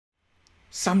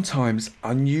Sometimes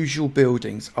unusual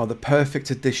buildings are the perfect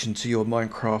addition to your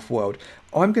Minecraft world.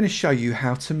 I'm going to show you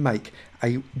how to make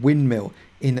a windmill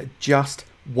in just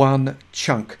one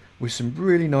chunk with some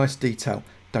really nice detail.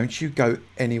 Don't you go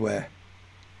anywhere.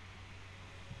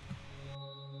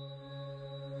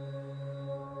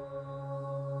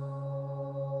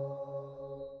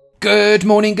 Good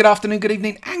morning, good afternoon, good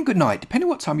evening and good night, depending on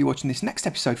what time you're watching this next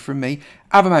episode from me,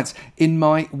 Avomance, in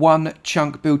my one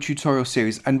chunk build tutorial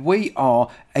series. And we are,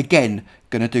 again,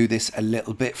 going to do this a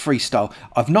little bit freestyle.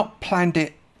 I've not planned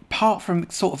it apart from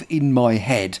sort of in my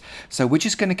head. So we're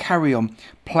just going to carry on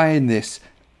playing this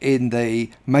in the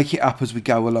make it up as we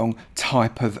go along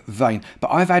type of vein. But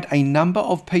I've had a number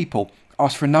of people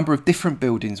ask for a number of different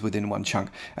buildings within one chunk,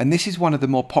 and this is one of the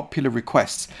more popular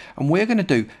requests, and we're going to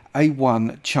do a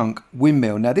one chunk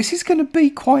windmill. Now this is going to be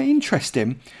quite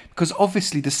interesting because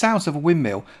obviously the sounds of a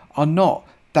windmill are not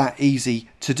that easy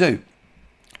to do,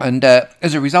 and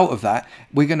as a result of that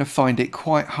we're going to find it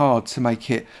quite hard to make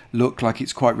it look like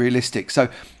it's quite realistic. So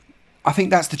I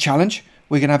think that's the challenge.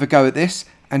 We're going to have a go at this,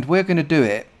 and we're going to do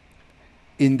it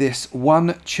in this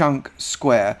one chunk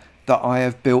square that I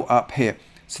have built up here.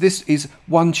 So this is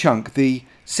one chunk. The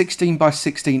 16 by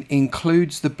 16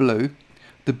 includes the blue.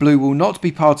 The blue will not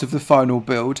be part of the final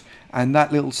build, and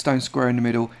that little stone square in the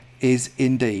middle is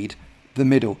indeed the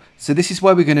middle. So this is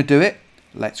where we're going to do it.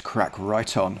 Let's crack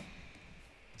right on.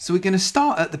 So we're going to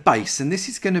start at the base, and this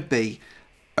is going to be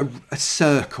a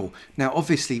circle. Now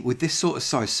obviously with this sort of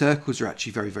size, circles are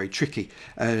actually very, very tricky,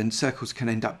 and circles can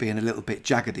end up being a little bit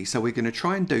jaggedy. So we're going to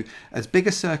try and do as big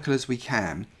a circle as we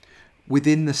can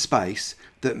within the space.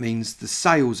 That means the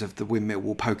sails of the windmill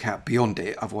will poke out beyond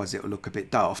it, otherwise it will look a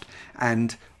bit daft,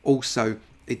 and also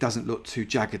it doesn't look too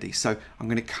jaggedy. So I'm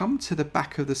going to come to the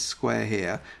back of the square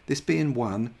here, this being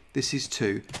 1, this is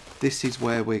 2, this is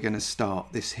where we're going to start,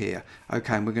 this here.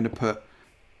 Okay, and we're going to put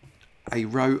a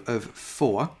row of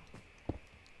 4,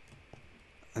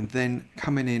 and then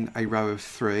coming in a row of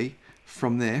 3.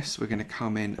 From this we're going to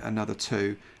come in another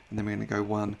 2, and then we're going to go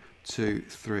 1, 2,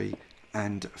 3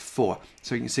 and 4.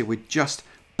 So you can see we're just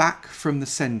back from the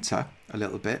center a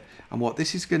little bit, and what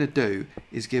this is going to do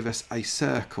is give us a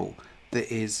circle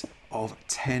that is of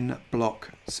 10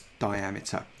 blocks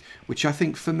diameter, which I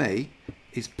think for me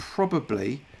is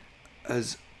probably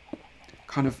as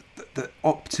kind of the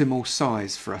optimal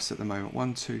size for us at the moment.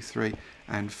 1, 2, 3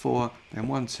 and 4, then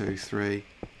 1, 2, 3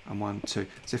 and 1, 2.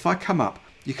 So if I come up,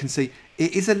 you can see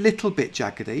it is a little bit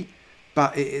jaggedy,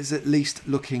 but it is at least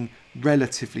looking,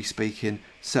 relatively speaking,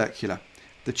 circular.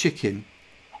 The chicken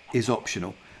is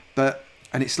optional,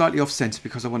 and it's slightly off center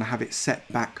because I want to have it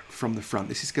set back from the front.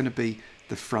 This is going to be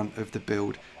the front of the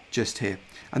build just here.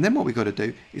 And then what we've got to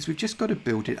do is we've just got to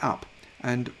build it up.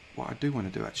 And what I do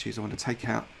want to do actually is I want to take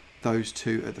out those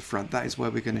 2 at the front. That is where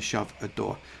we're going to shove a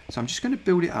door. So I'm just going to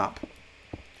build it up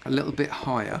a little bit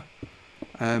higher.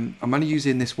 I'm only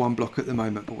using this 1 block at the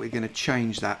moment, but we're going to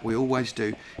change that. We always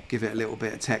do give it a little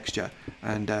bit of texture,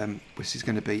 and this is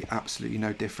going to be absolutely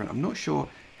no different. I'm not sure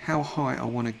how high I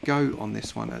want to go on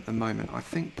this one at the moment. I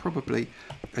think probably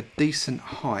a decent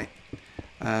height,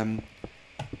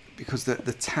 because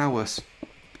the tower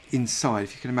inside,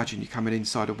 if you can imagine, you're coming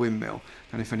inside a windmill.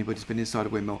 I don't know if anybody's been inside a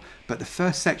windmill, but the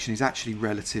first section is actually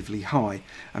relatively high,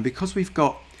 and because we've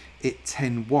got it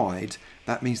 10 wide,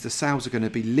 that means the sails are going to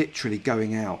be literally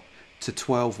going out to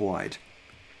 12 wide.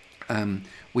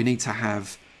 We need to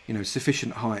have, you know,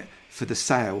 sufficient height for the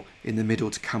sail in the middle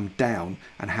to come down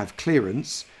and have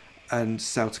clearance, and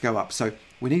sail to go up. So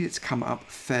we need it to come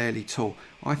up fairly tall.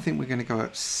 I think we're going to go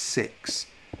up 6,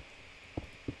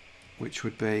 which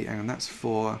would be, and that's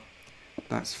 4,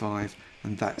 that's 5,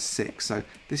 and that's 6. So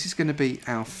this is going to be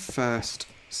our first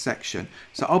section.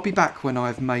 So I'll be back when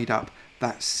I've made up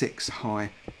that 6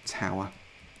 high tower.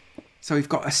 So we've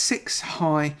got a 6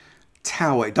 high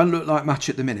tower. It doesn't look like much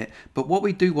at the minute, but what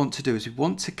we do want to do is we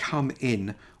want to come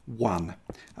in 1,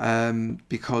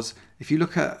 because if you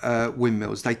look at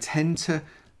windmills, they tend to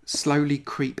slowly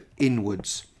creep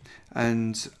inwards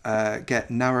and get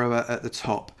narrower at the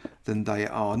top than they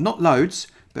are. Not loads,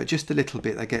 but just a little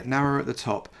bit. They get narrower at the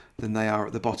top than they are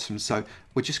at the bottom. So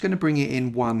we're just going to bring it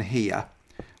in 1 here,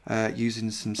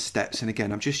 using some steps. And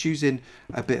again, I'm just using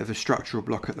a bit of a structural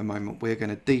block at the moment. We're going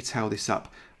to detail this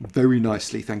up very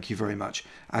nicely, thank you very much,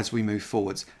 as we move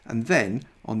forwards. And then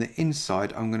on the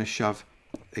inside, I'm going to shove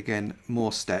again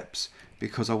more steps,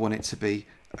 because I want it to be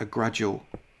a gradual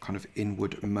kind of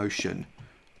inward motion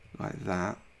like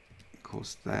that. Of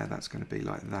course there, that's going to be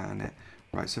like that, isn't it?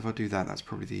 Right, so if I do that, that's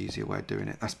probably the easier way of doing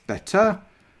it. That's better,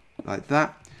 like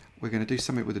that. We're going to do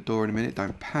something with the door in a minute,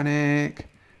 don't panic.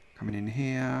 Coming in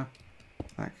here,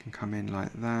 that can come in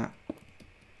like that.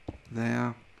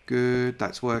 There, good,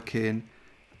 that's working,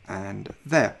 and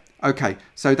there. Okay,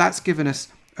 so that's given us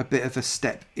a bit of a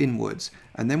step inwards,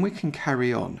 and then we can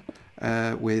carry on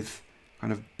with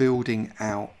kind of building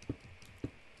out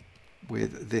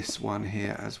with this one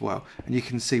here as well. And you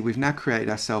can see we've now created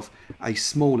ourselves a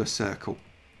smaller circle.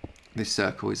 This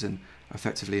circle is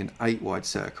effectively an 8 wide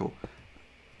circle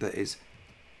that is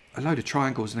a load of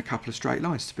triangles and a couple of straight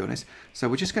lines, to be honest. So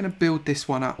we're just going to build this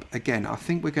one up again. I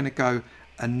think we're going to go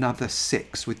another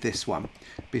 6 with this one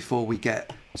before we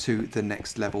get to the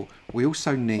next level. We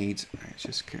also need, let's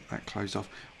just get that closed off,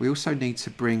 we also need to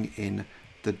bring in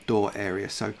the door area.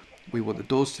 So we want the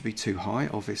doors to be too high,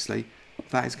 obviously.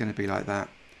 That is going to be like that.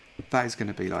 That is going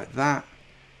to be like that.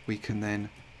 We can then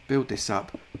build this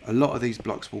up. A lot of these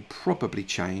blocks will probably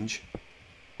change.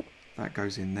 That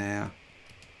goes in there.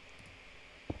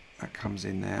 That comes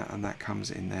in there, and that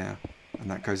comes in there, and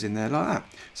that goes in there like that.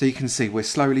 So you can see we're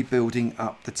slowly building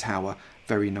up the tower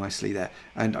very nicely there.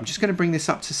 And I'm just going to bring this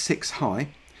up to 6 high,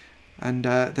 and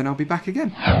then I'll be back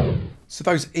again. So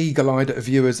those eagle-eyed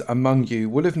viewers among you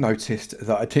will have noticed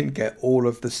that I didn't get all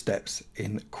of the steps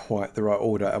in quite the right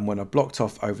order, and when I blocked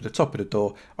off over the top of the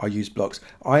door, I used blocks.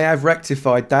 I have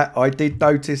rectified that. I did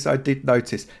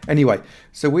notice. Anyway,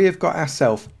 so we have got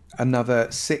ourselves another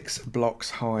 6 blocks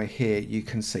high here, you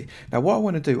can see. Now what I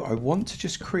want to do, I want to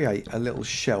just create a little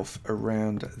shelf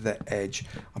around the edge.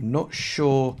 I'm not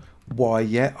sure why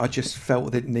yet, I just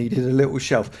felt that it needed a little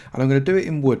shelf, and I'm going to do it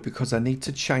in wood because I need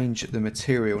to change the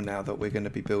material now that we're going to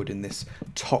be building this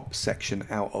top section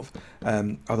out of.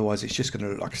 Otherwise it's just going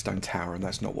to look like a stone tower, and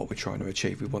that's not what we're trying to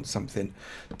achieve. We want something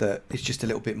that is just a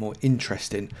little bit more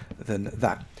interesting than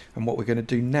that. And what we're going to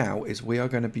do now is we are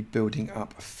going to be building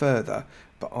up further,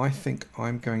 but I think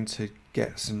I'm going to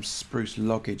get some spruce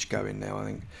loggage going now. I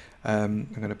think I'm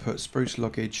going to put spruce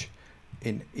loggage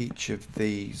in each of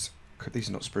these. These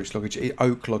are not spruce loggage,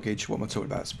 oak loggage. What am I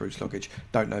talking about? Spruce loggage.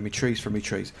 Don't know me trees from me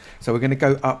trees. So we're going to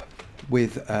go up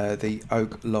with the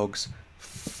oak logs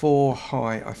 4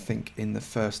 high, I think, in the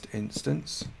first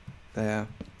instance. There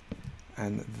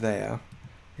and there.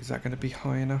 Is that going to be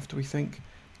high enough, do we think?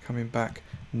 Coming back?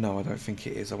 No, I don't think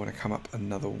it is. I want to come up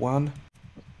another 1.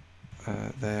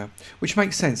 There, which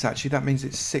makes sense actually. That means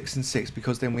it's 6 and 6,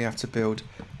 because then we have to build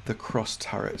the cross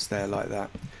turrets there like that.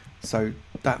 So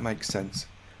that makes sense.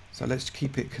 So let's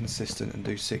keep it consistent and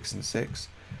do 6 and 6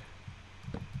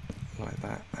 like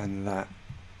that and that.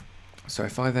 So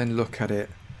if I then look at it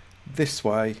this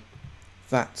way,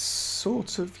 that's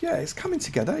sort of, yeah, it's coming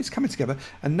together.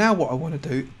 And now what I want to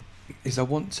do is I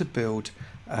want to build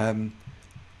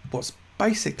what's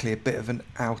basically a bit of an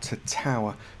outer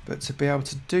tower, but to be able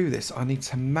to do this I need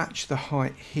to match the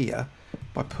height here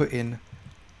by putting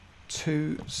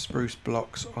 2 spruce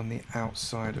blocks on the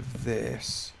outside of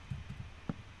this,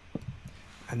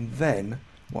 and then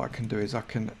what I can do is I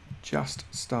can just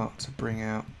start to bring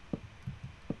out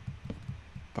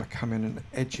by coming and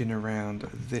edging around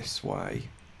this way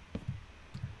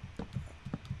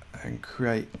and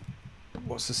create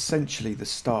what's essentially the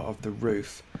start of the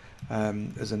roof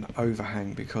as an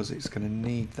overhang, because it's going to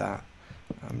need that.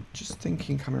 I'm just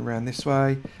thinking coming around this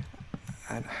way,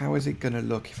 and how is it going to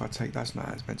look if I take, that's not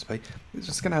how it's meant to be, it's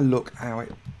just going to look how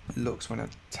it looks when I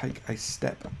take a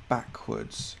step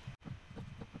backwards.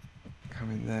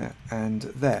 Coming there and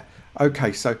there.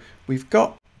 Okay, so we've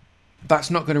got, that's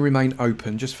not going to remain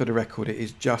open, just for the record, it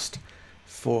is just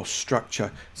for structure.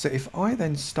 So if I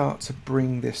then start to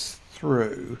bring this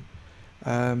through,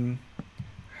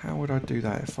 how would I do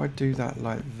that? If I do that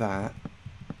like that,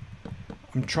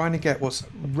 I'm trying to get what's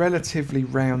relatively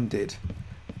rounded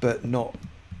but not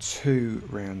too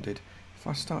rounded. If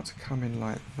I start to come in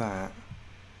like that,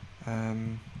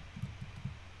 then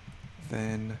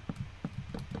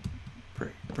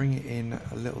bring it in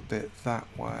a little bit that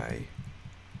way.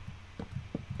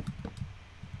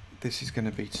 This is going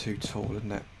to be too tall,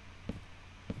 isn't it?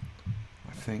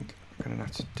 I think I'm going to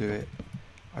have to do it.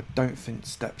 I don't think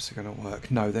steps are going to work.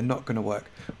 No, they're not going to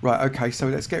work. Right, okay, so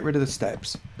let's get rid of the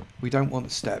steps. We don't want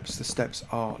the steps. The steps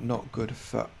are not good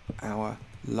for our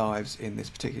lives in this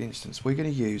particular instance. We're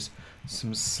going to use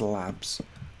some slabs.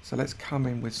 So let's come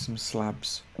in with some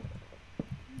slabs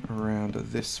around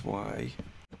this way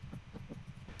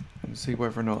and see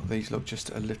whether or not these look just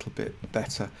a little bit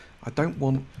better. I don't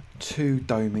want too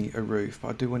domey a roof, but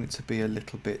I do want it to be a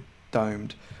little bit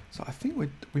domed. So I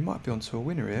think we might be onto a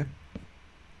winner here.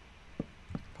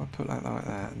 If I put that like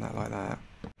that and that like that.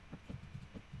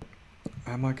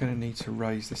 Am I going to need to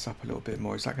raise this up a little bit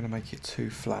more? Is that going to make it too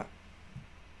flat?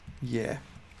 Yeah.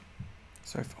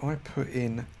 So if I put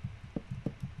in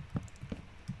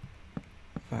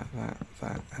that,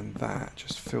 and that,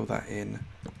 just fill that in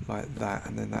like that,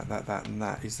 and then that, and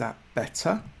that. Is that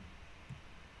better?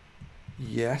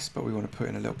 Yes, but we want to put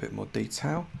in a little bit more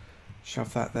detail.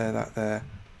 Shove that there, that there,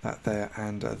 that there,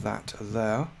 and that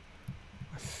there.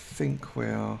 I think we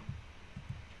are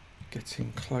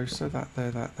getting closer. That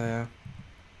there, that there.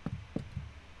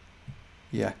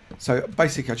 Yeah, so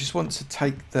basically I just want to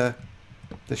take the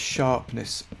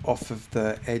sharpness off of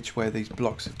the edge where these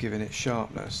blocks have given it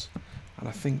sharpness. And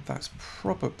I think that's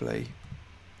probably,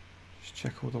 just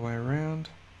check all the way around.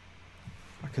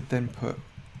 I could then put,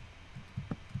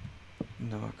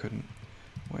 no I couldn't.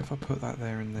 What if I put that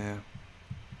there and there?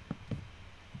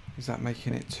 Is that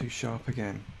making it too sharp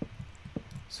again?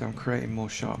 So I'm creating more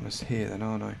sharpness here then,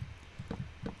 aren't I?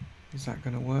 Is that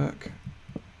going to work?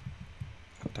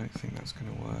 I don't think that's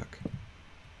going to work.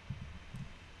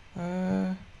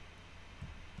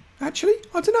 Actually,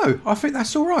 I don't know. I think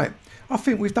that's all right. I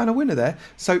think we've done a winner there.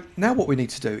 So now what we need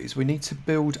to do is we need to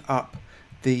build up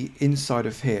the inside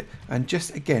of here. And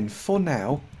just again, for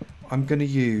now, I'm going to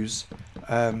use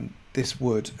this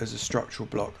wood as a structural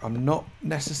block. I'm not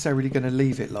necessarily going to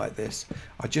leave it like this.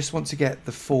 I just want to get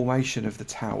the formation of the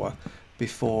tower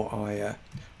before I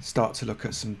start to look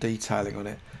at some detailing on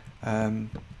it.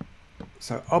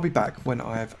 So I'll be back when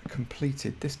I have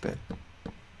completed this bit.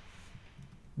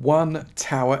 One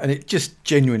tower, and it just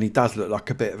genuinely does look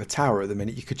like a bit of a tower at the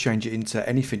minute. You could change it into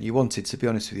anything you wanted, to be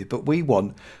honest with you, but we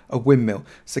want a windmill.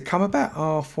 So come about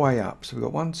halfway up. So we've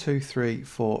got 1, 2, 3,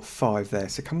 4, 5 there.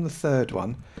 So come on the third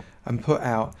one and put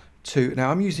out 2.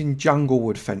 Now I'm using jungle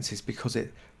wood fences because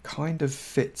it kind of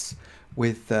fits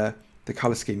with the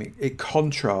colour scheme. It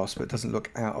contrasts but doesn't look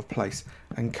out of place.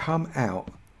 And come out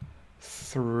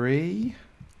 3.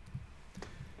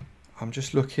 I'm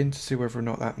just looking to see whether or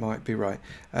not that might be right.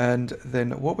 And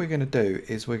then what we're going to do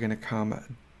is we're going to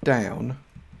come down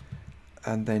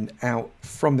and then out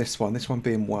from this one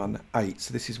being 1, 8.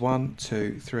 So this is 1,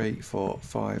 2, 3, 4,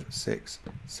 5, 6,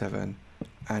 7,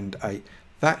 and 8.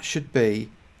 That should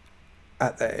be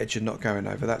at the edge and not going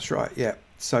over. That's right, yeah.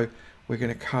 So we're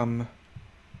going to come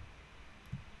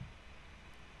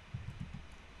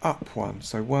up 1.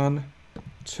 So 1,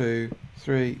 2,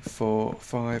 3, 4,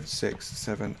 5, 6,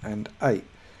 7, and 8.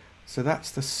 So that's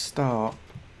the start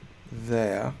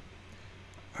there.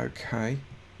 Okay,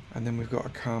 and then we've got to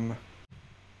come.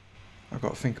 I've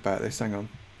got to think about this. Hang on.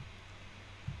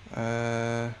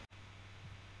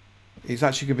 It's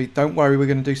actually going to be. Don't worry, we're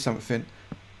going to do something.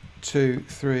 2,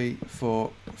 3,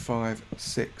 4, 5,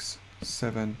 6,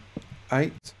 7,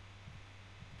 8,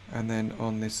 and then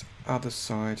on this other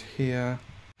side here.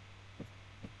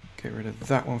 Get rid of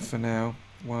that one for now.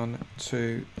 1,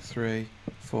 2, 3,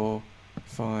 4,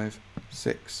 5,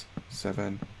 6,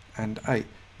 7, and 8.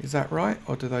 Is that right?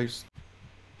 Or do those...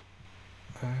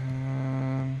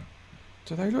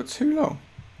 do they look too long?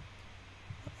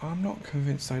 I'm not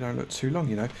convinced they don't look too long,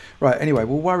 you know. Right, anyway,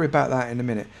 we'll worry about that in a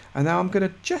minute. And now I'm going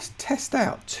to just test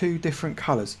out 2 different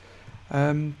colours.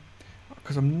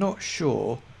 Because I'm not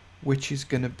sure which is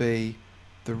going to be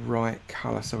the right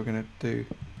colour. So we're going to do...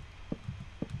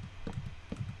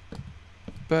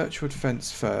 birchwood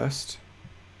fence first.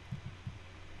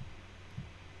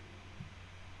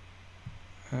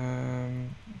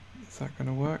 Is that going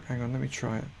to work? Hang on, let me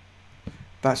try it.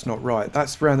 That's not right.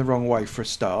 That's round the wrong way for a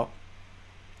start.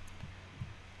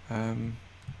 And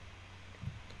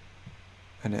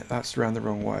that's round the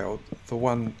wrong way. Or the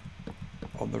one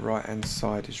on the right hand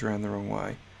side is round the wrong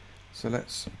way. So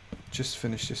let's just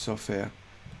finish this off here.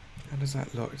 How does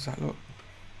that look? Does that look?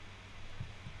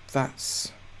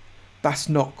 That's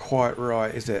not quite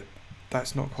right, is it?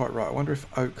 That's not quite right. I wonder if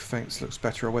oak fence looks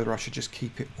better or whether I should just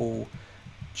keep it all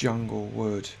jungle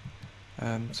wood.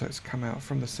 So it's come out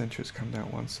from the centre, it's come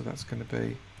down one, so that's going to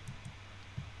be...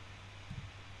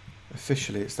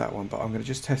 officially it's that one, but I'm going to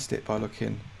just test it by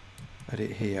looking at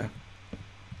it here.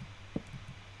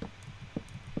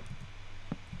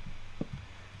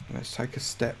 Let's take a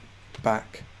step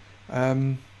back.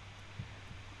 I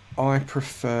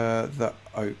prefer the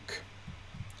oak.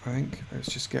 I think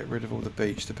let's just get rid of all the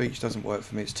beech. The beech doesn't work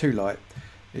for me. It's too light.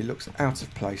 It looks out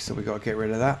of place, so we've got to get rid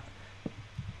of that.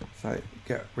 So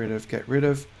get rid of.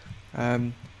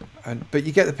 But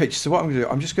you get the picture. So what I'm going to do,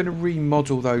 I'm just going to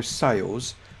remodel those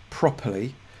sails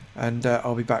properly, and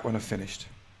I'll be back when I've finished.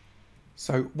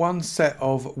 So one set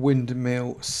of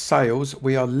windmill sails.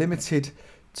 We are limited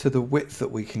to the width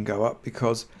that we can go up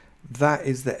because that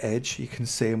is the edge. You can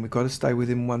see, and we've got to stay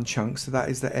within one chunk. So that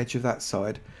is the edge of that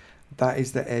side. That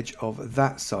is the edge of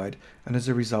that side, and as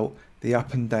a result the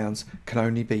up and downs can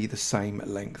only be the same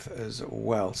length as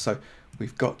well. So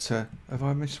we've got to... have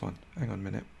I missed one? Hang on a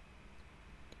minute.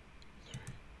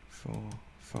 3,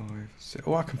 4, 5, 6.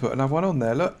 Oh, I can put another one on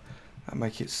there, look. That'll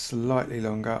make it slightly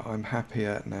longer. I'm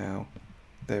happier now.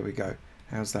 There we go.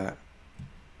 How's that?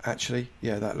 Actually,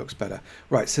 yeah, that looks better.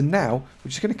 Right, so now we're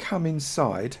just going to come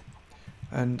inside,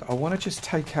 and I want to just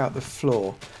take out the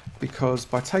floor, because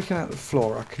by taking out the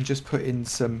floor I can just put in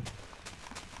some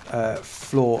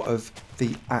floor of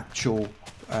the actual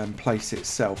place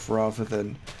itself, rather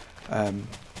than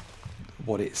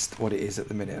what it is at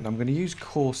the minute. And I'm going to use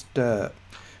coarse dirt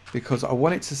because I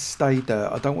want it to stay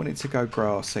dirt. I don't want it to go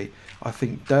grassy. I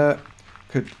think dirt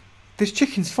could... This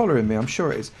chicken's following me, I'm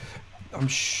sure it is.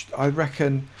 I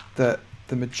reckon that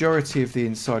the majority of the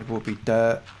inside will be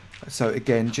dirt. So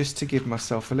again, just to give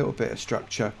myself a little bit of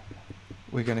structure,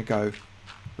 we're going to go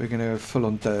full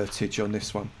on dirtage on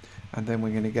this one. And then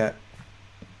we're going to get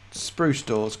spruce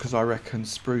doors, because I reckon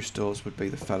spruce doors would be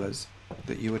the fellas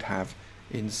that you would have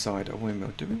inside a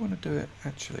windmill. Do we want to do it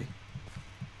actually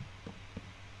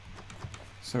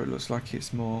so it looks like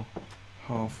it's more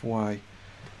halfway?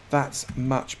 That's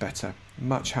much better,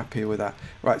 much happier with that.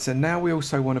 Right, so now we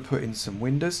also want to put in some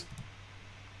windows.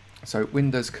 So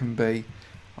windows can be,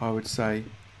 I would say,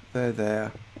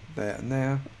 there and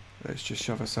there. Let's just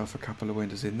shove ourselves a couple of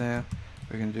windows in there.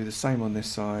 We're going to do the same on this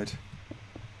side,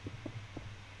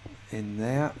 in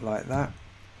there like that.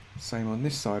 Same on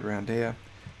this side around here,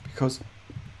 because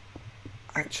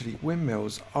actually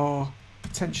windmills are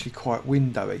potentially quite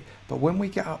windowy, but when we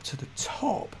get up to the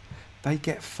top they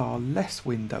get far less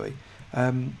windowy.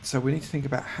 So we need to think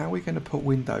about how we're going to put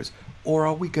windows, or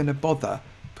are we going to bother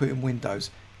putting windows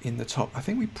in the top? I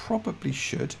think we probably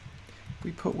should. If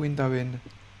we put window in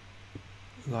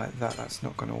like that, that's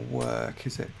not going to work,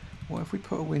 is it? What if we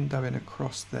put a window in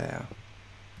across there?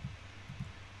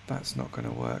 That's not going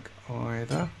to work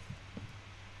either.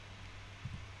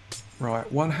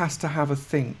 Right, one has to have a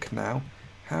think now.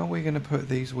 How are we going to put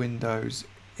these windows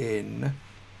in?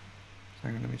 So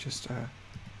let me just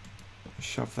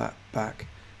shove that back.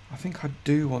 I think I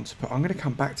do want to put... I'm going to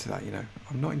come back to that, you know.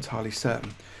 I'm not entirely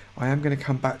certain. I am going to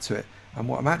come back to it. And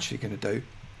what I'm actually going to do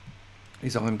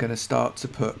is I'm going to start to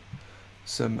put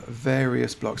some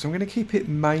various blocks. I'm going to keep it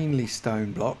mainly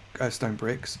stone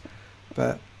bricks,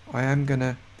 but I am going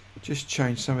to just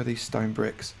change some of these stone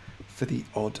bricks for the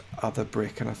odd other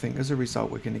brick, and I think as a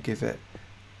result we're going to give it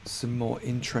some more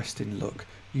interesting look.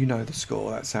 You know the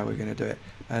score, that's how we're going to do it.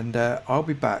 And I'll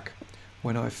be back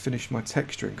when I've finished my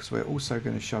texturing, because we're also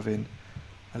going to shove in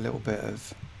a little bit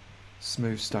of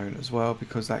smooth stone as well,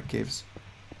 because that gives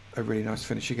a really nice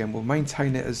finish. Again, we'll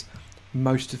maintain it as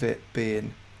most of it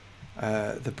being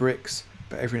the bricks,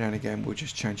 but every now and again we'll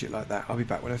just change it like that. I'll be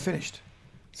back when I've finished.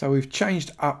 So we've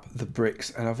changed up the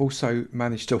bricks, and I've also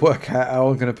managed to work out how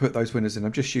I'm going to put those windows in.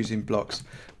 I'm just using blocks.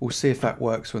 We'll see if that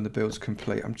works when the build's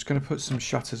complete. I'm just going to put some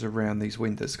shutters around these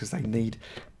windows because they need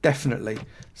definitely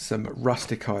some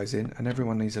rustic eyes in, and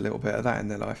everyone needs a little bit of that in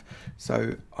their life.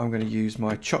 So I'm going to use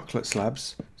my chocolate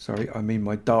slabs,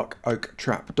 my dark oak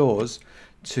trap doors,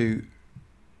 to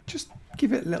just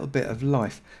give it a little bit of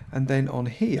life. And then on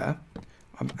here,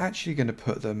 I'm actually going to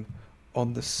put them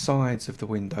on the sides of the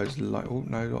windows, like, oh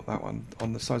no, not that one,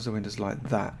 on the sides of the windows like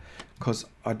that, because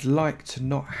I'd like to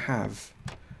not have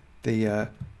the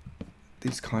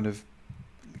these kind of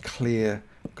clear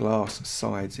glass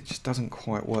sides. It just doesn't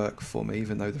quite work for me,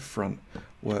 even though the front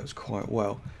works quite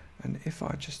well. And if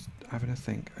I just having a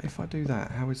think, if I do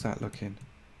that, how is that looking?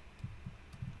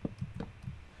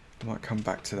 I might come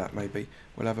back to that maybe.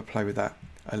 We'll have a play with that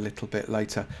a little bit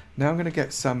later. Now I'm going to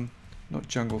get some, not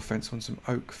jungle fence, I want some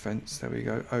oak fence. There we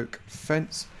go, oak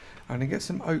fence. I'm going to get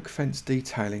some oak fence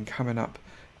detailing coming up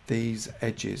these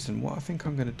edges. And what I think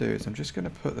I'm going to do is I'm just going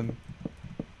to put them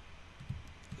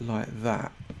like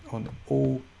that on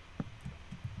all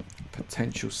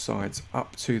potential sides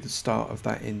up to the start of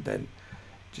that indent,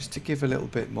 just to give a little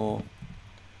bit more,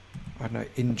 I don't know,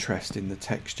 interest in the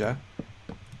texture.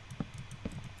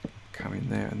 Coming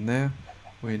there and there.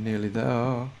 We're nearly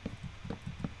there.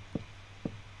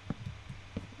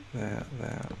 There,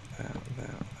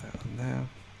 and there.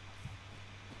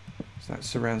 So that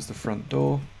surrounds the front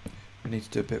door. We need to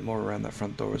do a bit more around that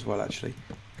front door as well, actually.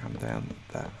 Come down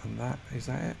that and that. Is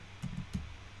that it?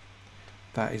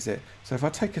 That is it. So if I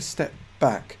take a step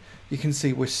back, you can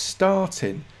see we're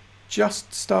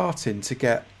just starting to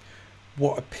get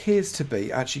what appears to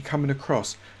be actually coming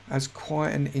across as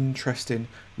quite an interesting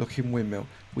looking windmill.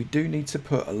 We do need to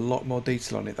put a lot more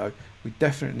detail on it though. We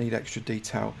definitely need extra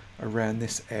detail around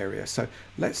this area. So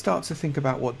let's start to think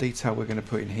about what detail we're going to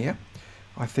put in here.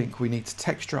 I think we need to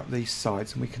texture up these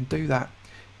sides, and we can do that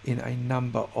in a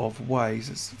number of ways.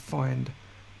 Let's find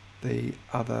the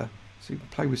other So you can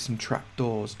play with some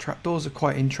trapdoors. Trapdoors are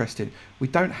quite interesting. We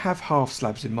don't have half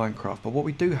slabs in Minecraft, but what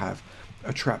we do have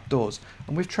are trapdoors.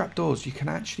 And with trapdoors, you can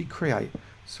actually create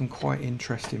some quite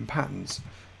interesting patterns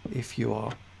if you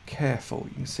are careful.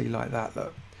 You can see like that,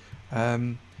 look.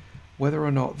 Whether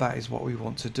or not that is what we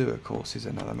want to do, of course, is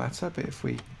another matter. But if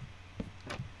we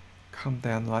come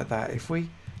down like that, if we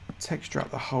texture up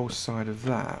the whole side of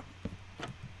that,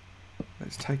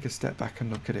 let's take a step back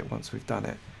and look at it once we've done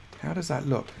it. How does that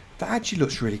look? That actually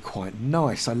looks really quite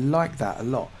nice. I like that a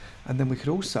lot. And then we could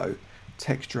also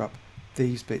texture up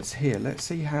these bits here. Let's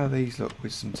see how these look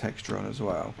with some texture on as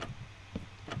well.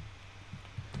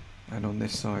 And on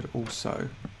this side also.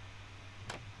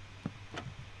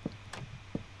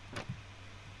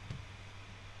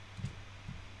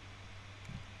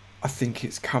 I think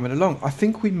it's coming along. I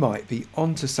think we might be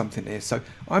onto something here. So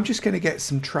I'm just going to get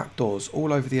some trapdoors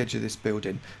all over the edge of this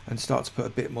building and start to put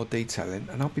a bit more detail in,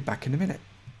 and I'll be back in a minute.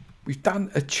 We've done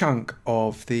a chunk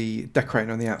of the decorating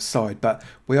on the outside, but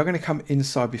we are going to come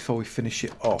inside before we finish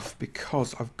it off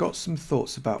because I've got some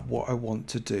thoughts about what I want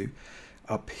to do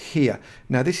up here.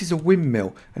 Now this is a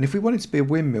windmill, and if we want it to be a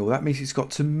windmill, that means it's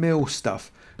got to mill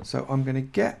stuff. So I'm going to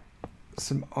get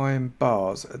some iron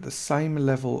bars at the same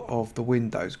level of the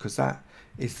windows, because that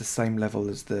is the same level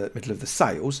as the middle of the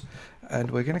sails,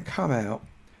 and we're going to come out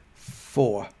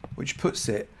 4, which puts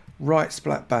it right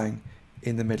splat bang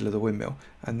in the middle of the windmill.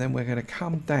 And then we're going to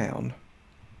come down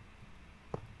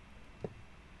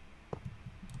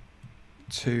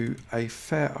to a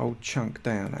fair old chunk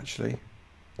down, actually.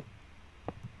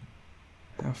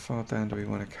 How far down do we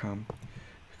want to come?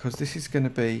 Because this is going to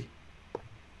be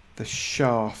the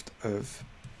shaft of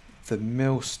the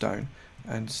millstone,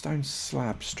 and stone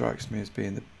slab strikes me as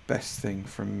being the best thing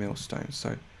from millstone.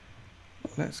 So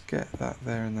let's get that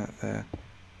there and that there,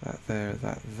 that there,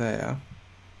 that there,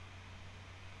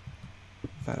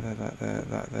 that there, that there,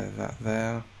 that there, that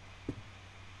there,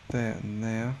 there and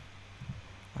there.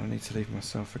 I need to leave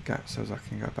myself a gap so as I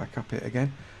can go back up it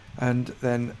again. And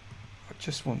then I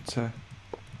just want to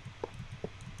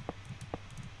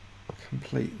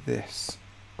complete this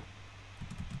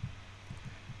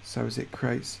so as it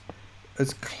creates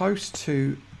as close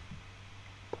to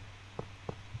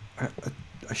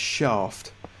a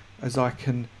shaft as I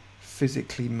can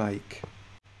physically make,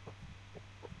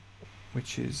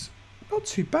 which is not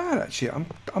too bad actually.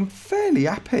 I'm fairly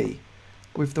happy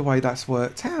with the way that's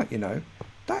worked out, you know.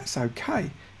 That's okay.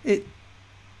 It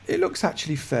looks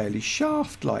actually fairly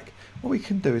shaft-like. What we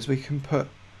can do is we can put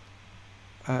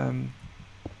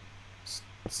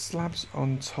slabs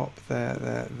on top there,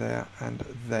 there and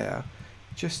there,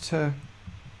 just to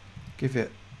give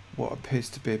it what appears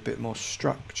to be a bit more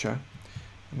structure.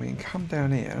 And we can come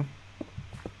down here,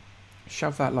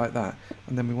 shove that like that,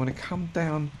 and then we want to come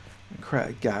down and create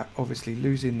a gap. Obviously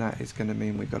losing that is going to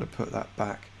mean we've got to put that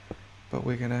back, but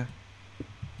we're going to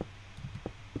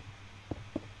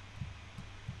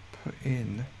put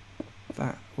in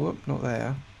that, whoop, not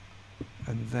there,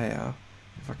 and there.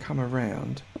 If I come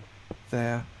around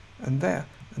there and there,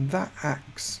 and that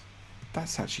acts,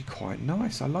 that's actually quite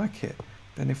nice. I like it.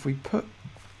 Then if we put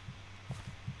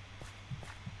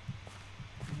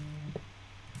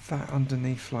that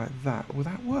underneath like that, will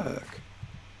that work?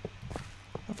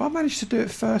 Have I managed to do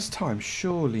it first time?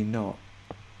 Surely not.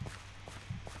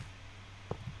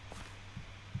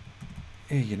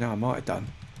 Yeah, you know, I might have done.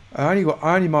 I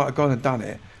only might have gone and done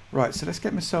it. Right, so let's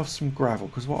get myself some gravel,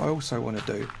 because what I also want to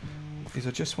do is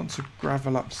I just want to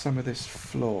gravel up some of this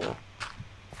floor.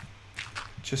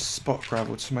 Just spot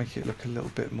gravel to make it look a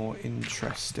little bit more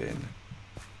interesting.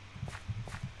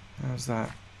 How's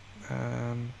that?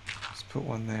 Let's put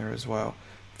one there as well.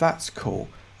 That's cool.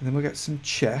 And then we'll get some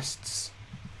chests.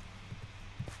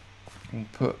 And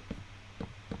put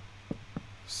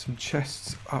some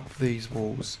chests up these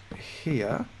walls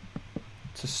here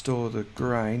to store the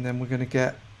grain. Then we're going to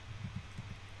get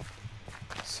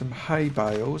some hay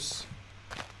bales.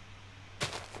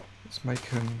 Let's make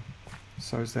them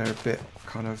so as they're a bit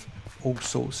kind of all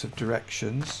sorts of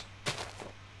directions.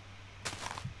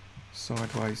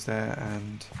 Sideways there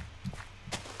and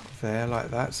there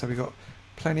like that. So we've got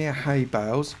plenty of hay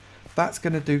bales. That's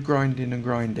going to do grinding and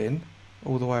grinding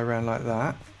all the way around like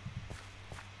that.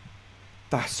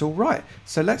 That's all right.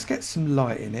 So let's get some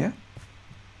light in here.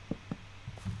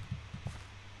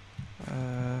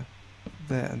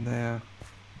 There and there,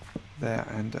 there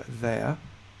and there.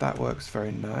 That works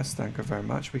very nice. Thank you very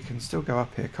much. We can still go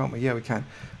up here, can't we? Yeah, we can.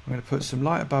 I'm going to put some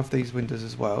light above these windows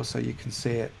as well, so you can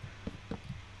see it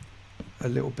a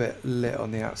little bit lit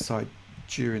on the outside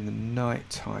during the night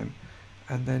time.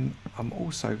 And then I'm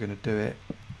also going to do it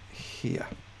here.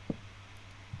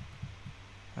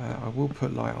 I will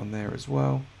put light on there as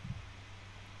well.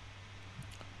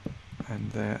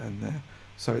 And there.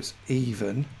 So it's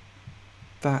even.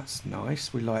 That's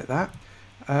nice. We like that.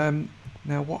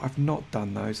 Now what I've not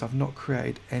done though is I've not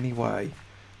created any way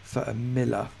for a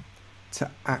miller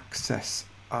to access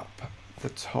up the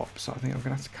top. So I think I'm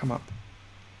going to have to come up.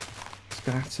 It's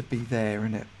going to have to be there,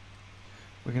 isn't it?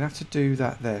 We're going to have to do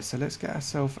that there. So let's get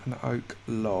ourselves an oak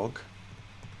log.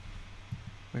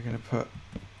 We're going to put...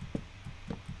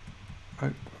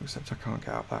 Oh, except I can't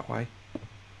get up that way.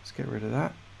 Let's get rid of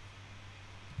that.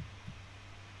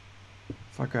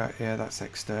 If I go out here, that's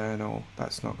external.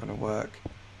 That's not going to work.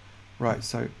 Right,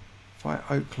 so if I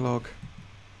oak log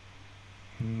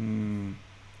to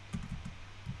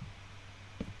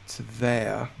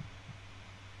there,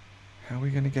 how are we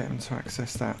going to get them to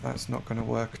access that? That's not going to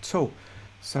work at all.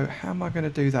 So how am I going to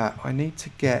do that? I need to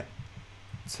get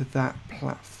to that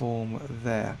platform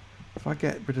there. If I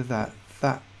get rid of that,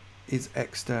 that is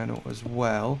external as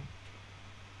well.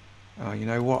 Oh, you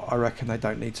know what? I reckon they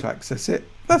don't need to access it.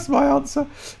 That's my answer.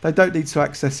 They don't need to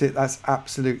access it. That's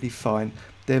absolutely fine.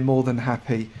 They're more than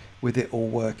happy with it all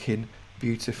working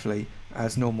beautifully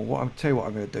as normal. What I'm tell you what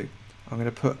I'm going to do. I'm going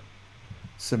to put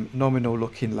some nominal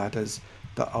looking ladders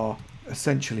that are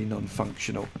essentially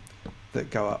non-functional that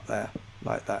go up there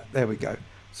like that. There we go.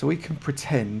 So we can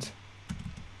pretend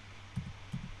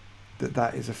that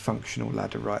that is a functional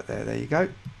ladder right there. There you go.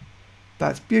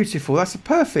 That's beautiful. That's a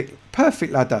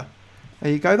perfect ladder.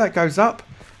 There you go. That goes up,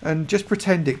 and just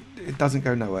pretend it doesn't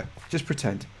go nowhere. Just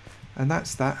pretend. And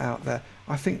that's that out there.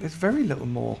 I think there's very little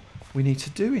more we need to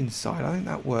do inside. I think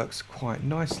that works quite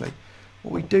nicely.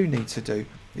 What we do need to do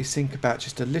is think about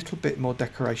just a little bit more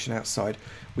decoration outside.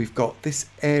 We've got this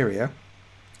area,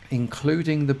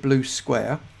 including the blue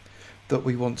square, that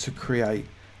we want to create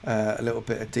a little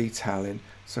bit of detail in.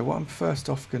 So what I'm first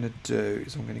off going to do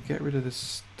is I'm going to get rid of the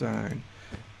stone.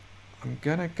 I'm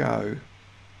going to go...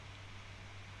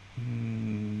 how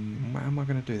am I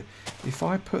going to do that? If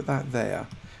I put that there,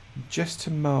 just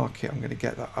to mark it, I'm going to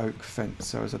get the oak fence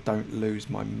so as I don't lose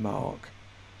my mark.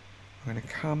 I'm going to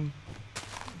come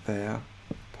there,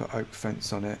 put oak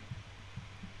fence on it.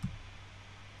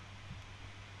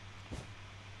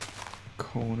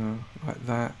 Corner like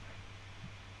that.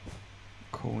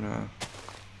 Corner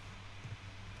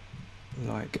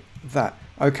like that.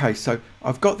 Okay, so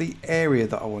I've got the area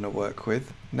that I want to work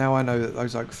with. Now I know that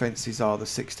those oak fences are the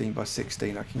 16 by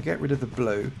 16. I can get rid of the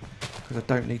blue because I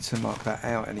don't need to mark that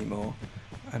out anymore,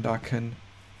 and I can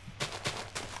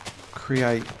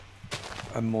create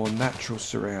a more natural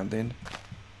surrounding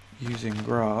using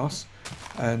grass,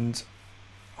 and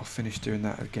I'll finish doing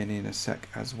that again in a sec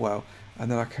as well.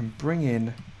 And then I can bring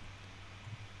in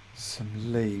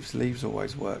some leaves. Leaves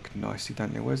always work nicely,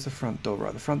 don't they? Where's the front door?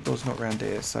 Right, the front door's not round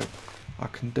here, so I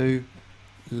can do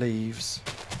leaves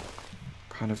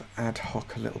kind of ad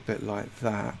hoc a little bit like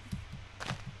that.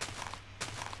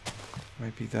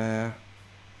 Maybe there.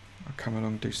 I'll come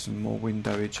along, do some more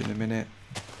windowage in a minute.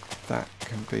 That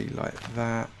can be like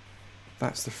that.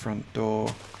 That's the front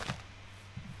door.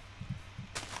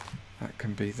 That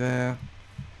can be there.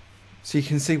 So you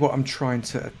can see what I'm trying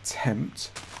to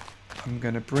attempt. I'm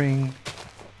going to bring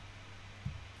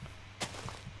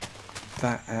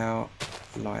that out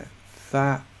like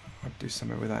that. I'll do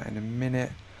something with that in a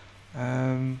minute.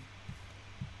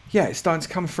 Yeah, it's starting to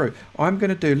come through. I'm going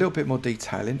to do a little bit more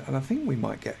detailing, and I think we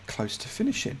might get close to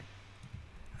finishing.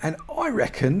 And I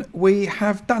reckon we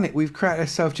have done it. We've created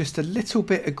ourselves just a little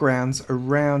bit of grounds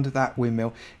around that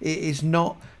windmill. It is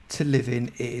not to live in.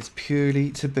 It is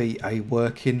purely to be a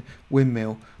working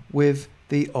windmill with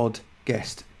the odd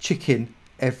guest chicken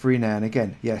every now and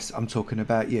again. Yes, I'm talking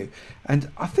about you. And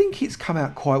I think it's come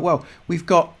out quite well. We've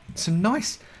got some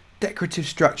nice decorative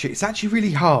structure. It's actually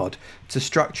really hard to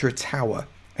structure a tower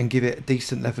and give it a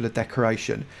decent level of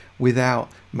decoration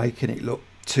without making it look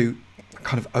too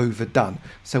kind of overdone.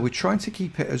 So we're trying to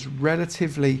keep it as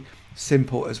relatively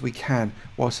simple as we can,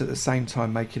 whilst at the same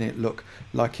time making it look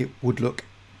like it would look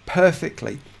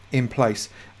perfectly in place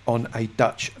on a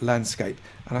Dutch landscape.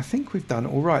 And I think we've done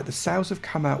all right. The sails have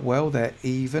come out well. They're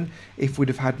even. If we'd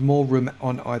have had more room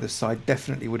on either side,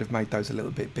 definitely would have made those a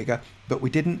little bit bigger, but we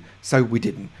didn't, so we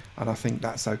didn't, and I think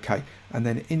that's okay. And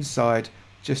then inside,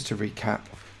 just to recap,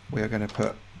 we are going to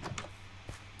put,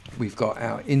 we've got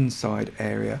our inside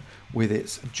area with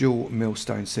its dual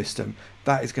millstone system.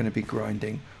 That is going to be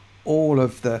grinding all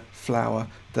of the flour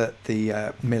that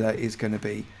the miller is going to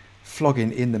be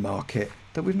flogging in the market,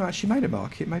 that we've not actually made a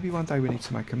market. Maybe one day we need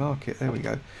to make a market. There we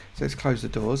go. So let's close the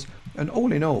doors. And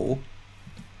all in all,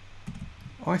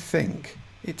 I think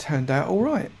it turned out all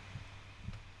right.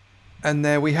 And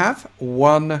there we have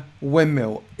one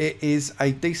windmill. It is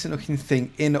a decent looking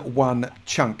thing in one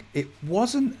chunk. It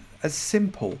wasn't as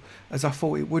simple as I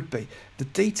thought it would be. The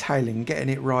detailing, getting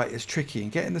it right is tricky,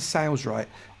 and getting the sails right,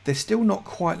 they're still not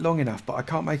quite long enough, but I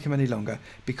can't make them any longer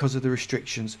because of the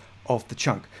restrictions of the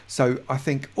chunk. So I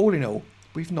think all in all,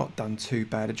 we've not done too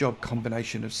bad a job.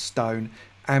 Combination of stone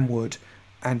and wood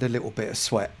and a little bit of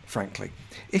sweat, frankly.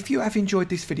 If you have enjoyed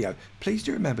this video, please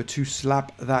do remember to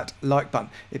slap that like button.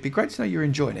 It'd be great to know you're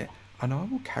enjoying it, and I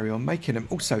will carry on making them.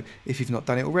 Also, if you've not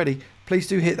done it already, please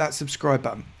do hit that subscribe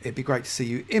button. It'd be great to see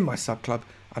you in my sub club,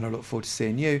 and I look forward to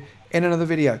seeing you in another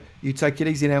video. You take it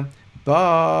easy now.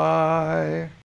 Bye.